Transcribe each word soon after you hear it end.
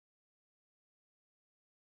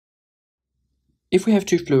If we have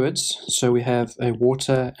two fluids, so we have a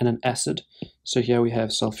water and an acid, so here we have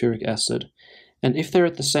sulfuric acid, and if they're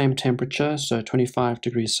at the same temperature, so 25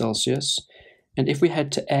 degrees Celsius, and if we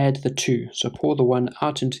had to add the two, so pour the one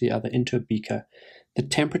out into the other into a beaker, the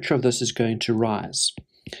temperature of this is going to rise.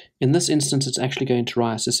 In this instance, it's actually going to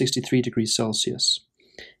rise to 63 degrees Celsius.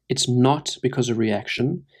 It's not because of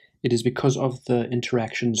reaction, it is because of the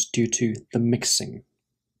interactions due to the mixing.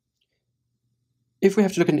 If we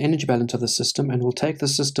have to look at an energy balance of the system, and we'll take the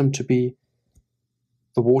system to be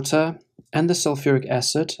the water and the sulfuric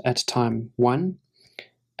acid at time 1,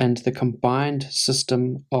 and the combined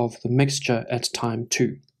system of the mixture at time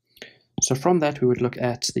 2. So from that we would look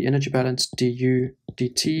at the energy balance du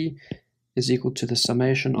dt is equal to the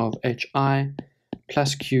summation of Hi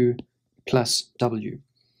plus Q plus W.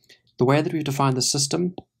 The way that we've defined the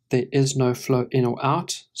system, there is no flow in or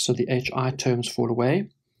out, so the Hi terms fall away.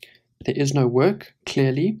 There is no work,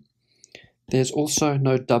 clearly. There's also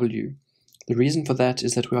no W. The reason for that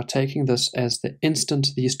is that we are taking this as the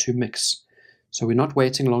instant these two mix. So we're not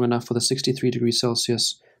waiting long enough for the 63 degrees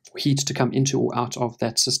Celsius for heat to come into or out of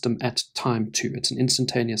that system at time 2. It's an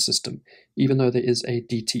instantaneous system, even though there is a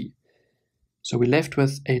dt. So we're left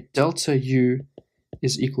with a delta U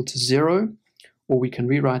is equal to 0, or we can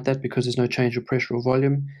rewrite that, because there's no change of pressure or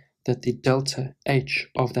volume, that the delta H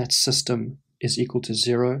of that system is equal to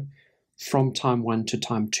 0 from time 1 to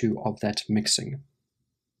time 2 of that mixing.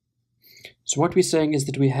 So what we're saying is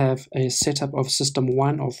that we have a setup of system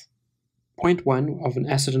 1 of 0.1 of an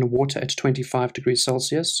acid and a water at 25 degrees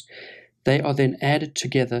Celsius. They are then added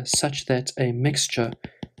together such that a mixture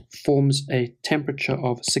forms a temperature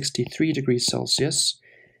of 63 degrees Celsius,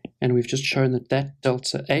 and we've just shown that that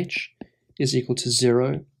delta H is equal to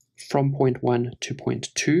 0 from 0.1 to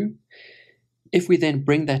 0.2. If we then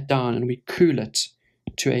bring that down and we cool it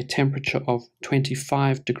to a temperature of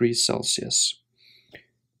 25 degrees Celsius,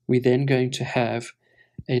 we're then going to have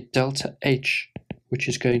a delta H, which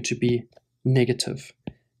is going to be negative.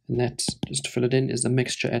 And that, just to fill it in, is the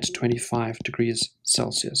mixture at 25 degrees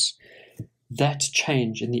Celsius. That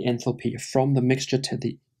change in the enthalpy from the mixture to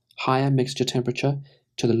the higher mixture temperature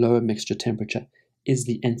to the lower mixture temperature is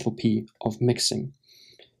the enthalpy of mixing.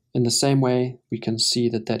 In the same way, we can see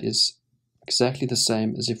that that is exactly the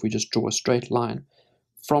same as if we just draw a straight line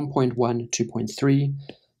from 0.1 to 0.3,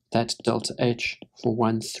 that delta H for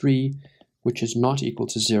 1, 3, which is not equal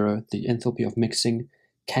to 0, the enthalpy of mixing,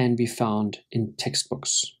 can be found in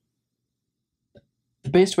textbooks.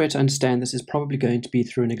 The best way to understand this is probably going to be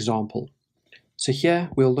through an example. So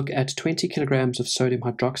here we'll look at 20 kilograms of sodium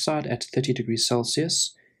hydroxide at 30 degrees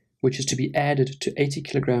Celsius, which is to be added to 80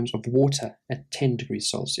 kilograms of water at 10 degrees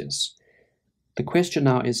Celsius. The question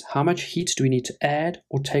now is, how much heat do we need to add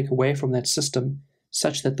or take away from that system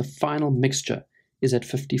such that the final mixture is at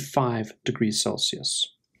 55 degrees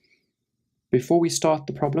Celsius? Before we start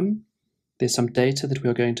the problem, there's some data that we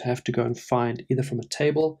are going to have to go and find either from a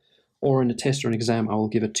table or in a test or an exam. I will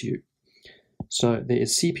give it to you. So there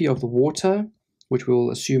is Cp of the water, which we will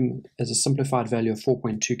assume as a simplified value of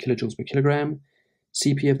 4.2 kilojoules per kilogram,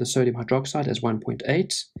 Cp of the sodium hydroxide as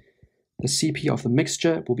 1.8, the Cp of the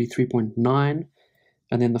mixture will be 3.9,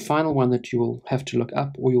 and then the final one that you will have to look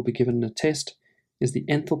up or you'll be given in a test is the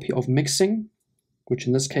enthalpy of mixing, which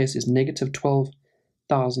in this case is negative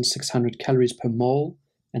 12,600 calories per mole,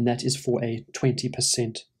 and that is for a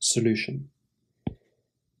 20% solution.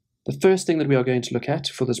 The first thing that we are going to look at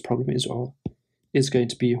for this problem is going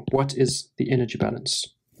to be, what is the energy balance?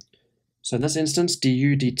 So in this instance,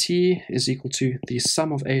 du dt is equal to the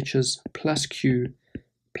sum of H's plus Q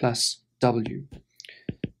plus W.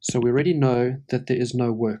 So we already know that there is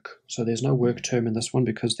no work. So there's no work term in this one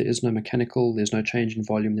because there is no mechanical, there's no change in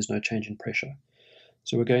volume, there's no change in pressure.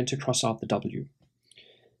 So we're going to cross out the W.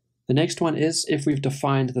 The next one is if we've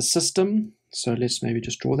defined the system. So let's maybe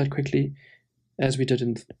just draw that quickly. As we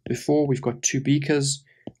did before, we've got two beakers,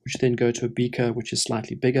 which then go to a beaker which is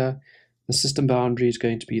slightly bigger. The system boundary is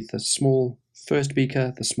going to be the small first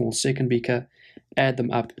beaker, the small second beaker. Add them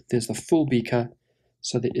up, there's the full beaker.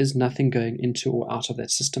 So there is nothing going into or out of that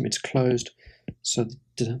system. It's closed. So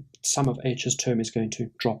the sum of H's term is going to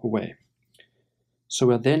drop away. So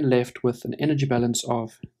we're then left with an energy balance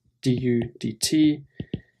of du dt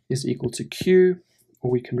is equal to Q, or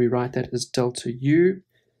we can rewrite that as delta U.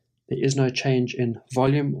 There is no change in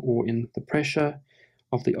volume or in the pressure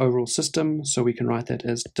of the overall system, so we can write that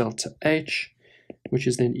as delta H, which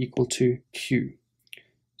is then equal to Q.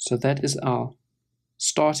 So that is our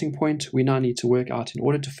starting point. We now need to work out, in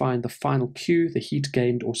order to find the final Q, the heat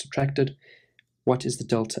gained or subtracted, what is the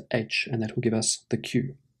delta H, and that will give us the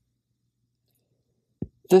Q.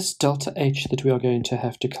 This delta H that we are going to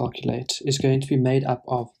have to calculate is going to be made up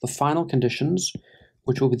of the final conditions,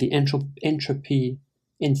 which will be the enthalpy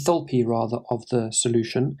of the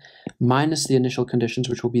solution, minus the initial conditions,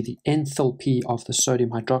 which will be the enthalpy of the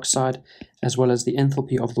sodium hydroxide, as well as the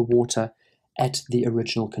enthalpy of the water at the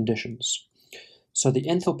original conditions. So the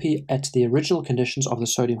enthalpy at the original conditions of the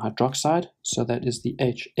sodium hydroxide, so that is the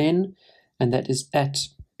Hn, and that is at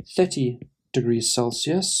 30 degrees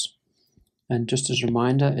Celsius. And just as a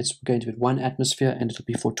reminder, it's going to be 1 atmosphere and it'll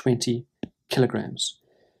be for 20 kilograms.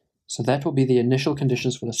 So that will be the initial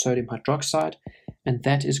conditions for the sodium hydroxide, and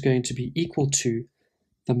that is going to be equal to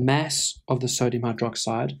the mass of the sodium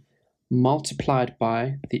hydroxide multiplied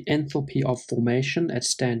by the enthalpy of formation at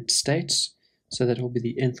standard states. So that will be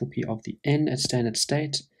the enthalpy of the N at standard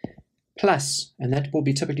state, plus, and that will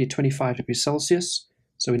be typically 25 degrees Celsius.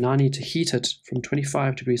 So we now need to heat it from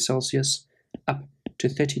 25 degrees Celsius up to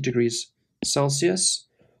 30 degrees Celsius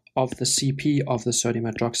of the Cp of the sodium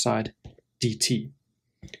hydroxide dt.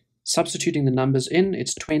 Substituting the numbers in,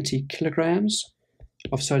 it's 20 kilograms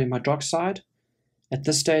of sodium hydroxide. At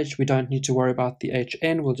this stage, we don't need to worry about the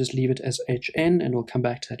Hn. We'll just leave it as Hn, and we'll come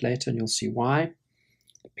back to that later, and you'll see why.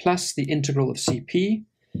 Plus the integral of Cp,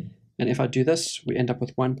 and if I do this, we end up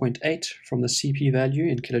with 1.8 from the Cp value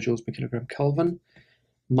in kilojoules per kilogram Kelvin,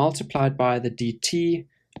 multiplied by the dt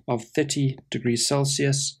of 30 degrees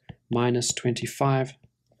Celsius minus 25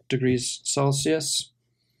 degrees Celsius,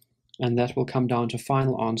 and that will come down to a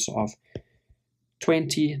final answer of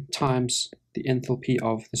 20 times the enthalpy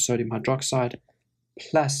of the sodium hydroxide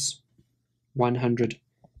plus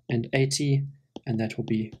 180, and that will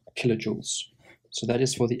be kilojoules. So that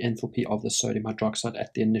is for the enthalpy of the sodium hydroxide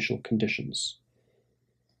at the initial conditions.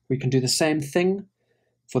 We can do the same thing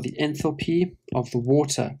for the enthalpy of the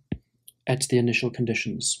water at the initial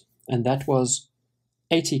conditions, and that was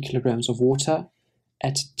 80 kilograms of water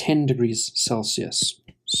at 10 degrees Celsius.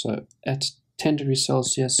 So at 10 degrees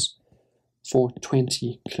Celsius for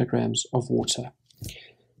 20 kilograms of water.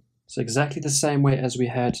 So exactly the same way as we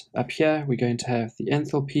had up here, we're going to have the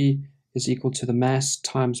enthalpy is equal to the mass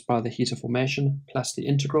times by the heat of formation plus the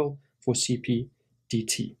integral for Cp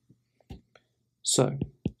dt. So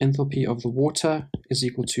enthalpy of the water is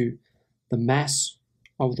equal to the mass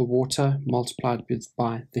of the water multiplied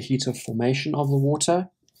by the heat of formation of the water.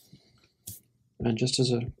 And just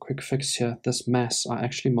as a quick fix here, this mass I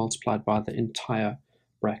actually multiplied by the entire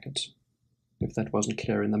bracket, if that wasn't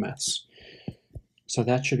clear in the maths. So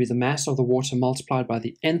that should be the mass of the water multiplied by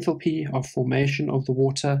the enthalpy of formation of the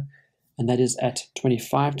water, and that is at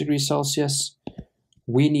 25 degrees Celsius.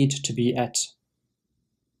 We need to be at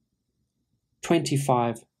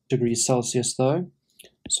 25 degrees Celsius though.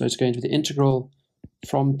 So it's going to be the integral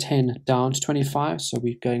from 10 down to 25. So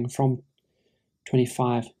we're going from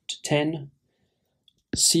 25 to 10.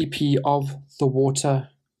 Cp of the water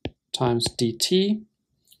times dt.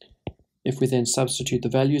 If we then substitute the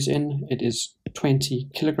values in, it is 20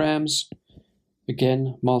 kilograms.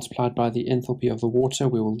 Again, multiplied by the enthalpy of the water,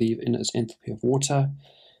 we will leave in as enthalpy of water,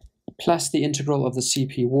 plus the integral of the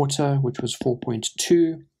Cp water, which was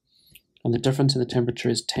 4.2, and the difference in the temperature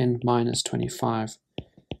is 10 minus 25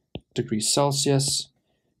 degrees Celsius.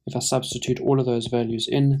 If I substitute all of those values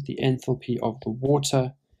in, the enthalpy of the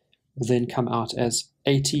water will then come out as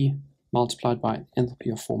 80 multiplied by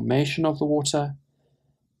enthalpy of formation of the water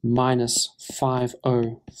minus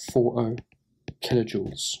 5040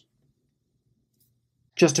 kilojoules.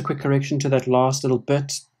 Just a quick correction to that last little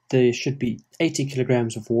bit. There should be 80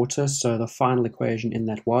 kilograms of water, so the final equation in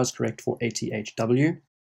that was correct for 80HW.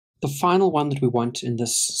 The final one that we want in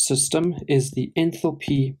this system is the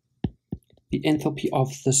enthalpy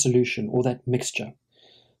of the solution, or that mixture.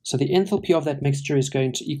 So the enthalpy of that mixture is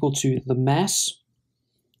going to equal to the mass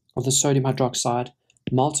of the sodium hydroxide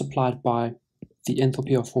multiplied by the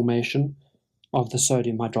enthalpy of formation of the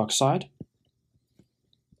sodium hydroxide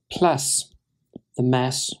plus the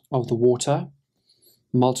mass of the water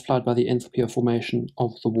multiplied by the enthalpy of formation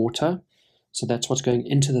of the water. So that's what's going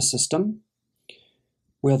into the system.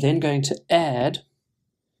 We're then going to add,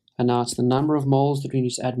 and now it's the number of moles that we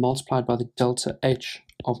need to add multiplied by the delta H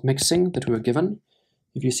of mixing that we were given.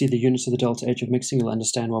 If you see the units of the delta H of mixing, you'll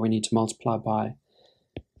understand why we need to multiply by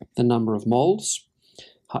the number of moles.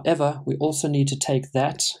 However, we also need to take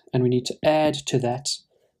that and we need to add to that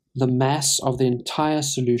the mass of the entire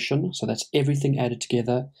solution, so that's everything added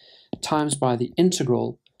together, times by the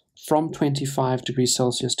integral from 25 degrees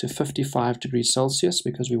Celsius to 55 degrees Celsius,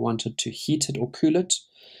 because we wanted to heat it or cool it,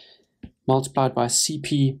 multiplied by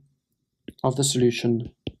Cp of the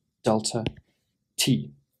solution delta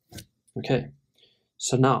T. Okay,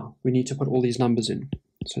 so now we need to put all these numbers in.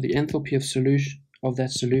 So the enthalpy of solution of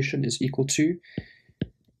that solution is equal to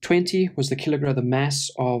 20 was the kilogram, the mass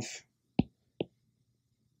of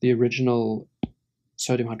the original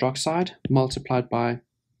sodium hydroxide, multiplied by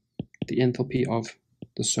the enthalpy of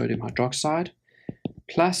the sodium hydroxide,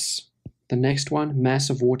 plus the next one, mass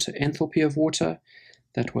of water, enthalpy of water,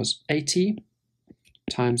 that was 80,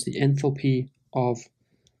 times the enthalpy of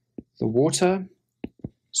the water.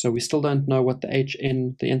 So we still don't know what the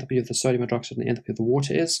HN, the enthalpy of the sodium hydroxide, and the enthalpy of the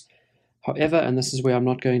water is. However, and this is where I'm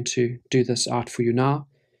not going to do this out for you now,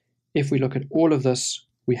 if we look at all of this,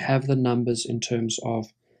 we have the numbers in terms of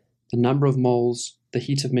the number of moles, the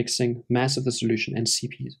heat of mixing, mass of the solution, and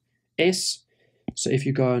CPS. So if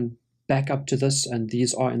you go and back up to this, and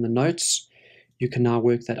these are in the notes, you can now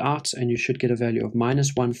work that out, and you should get a value of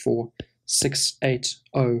minus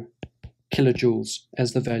 14680 kilojoules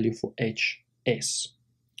as the value for HS.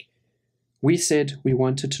 We said we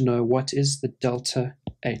wanted to know what is the delta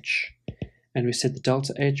H, and we said the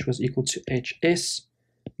delta H was equal to HS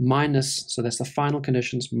minus, so that's the final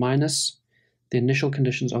conditions, minus the initial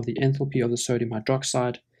conditions of the enthalpy of the sodium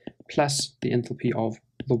hydroxide plus the enthalpy of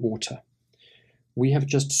the water. We have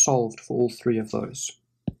just solved for all three of those.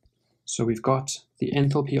 So we've got the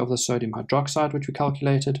enthalpy of the sodium hydroxide, which we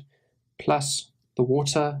calculated, plus the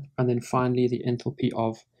water, and then finally the enthalpy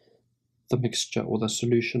of the mixture or the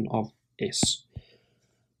solution of S.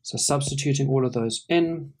 So substituting all of those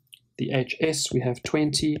in, the HS, we have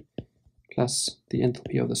 20 plus the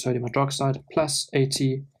enthalpy of the sodium hydroxide plus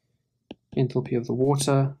 80 enthalpy of the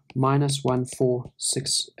water minus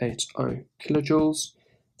 14680 kilojoules,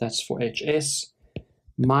 that's for HS,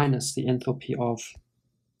 minus the enthalpy of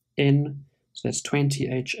N, so that's 20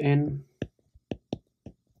 HN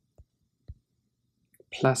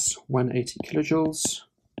plus 180 kilojoules,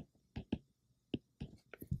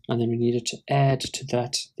 and then we needed to add to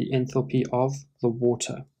that the enthalpy of the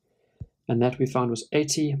water, and that we found was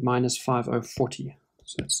 80 minus 5040,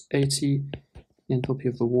 so it's 80 enthalpy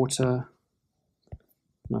of the water,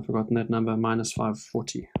 and I've forgotten that number, minus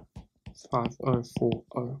 540,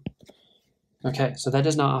 5040. Okay, so that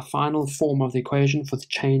is now our final form of the equation for the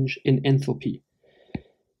change in enthalpy.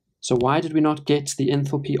 So why did we not get the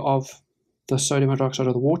enthalpy of the sodium hydroxide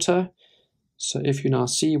or the water? So if you now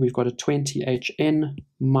see, we've got a 20HN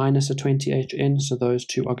minus a 20HN, so those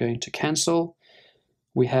two are going to cancel.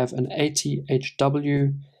 We have an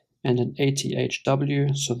 80HW and an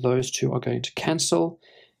 80HW, so those two are going to cancel,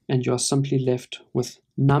 and you are simply left with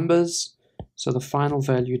numbers. So the final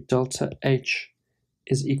value, delta H,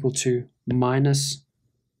 is equal to minus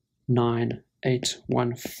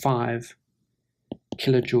 9815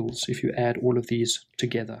 kilojoules if you add all of these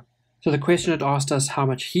together. So the question had asked us how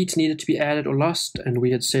much heat needed to be added or lost, and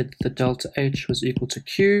we had said the delta H was equal to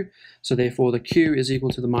Q, so therefore the Q is equal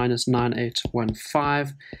to the minus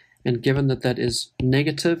 9815, and given that that is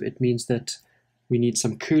negative, it means that we need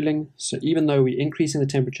some cooling. So even though we're increasing the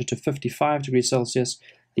temperature to 55 degrees Celsius,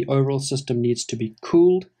 the overall system needs to be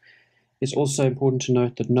cooled. It's also important to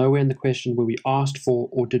note that nowhere in the question were we asked for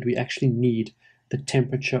or did we actually need the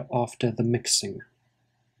temperature after the mixing.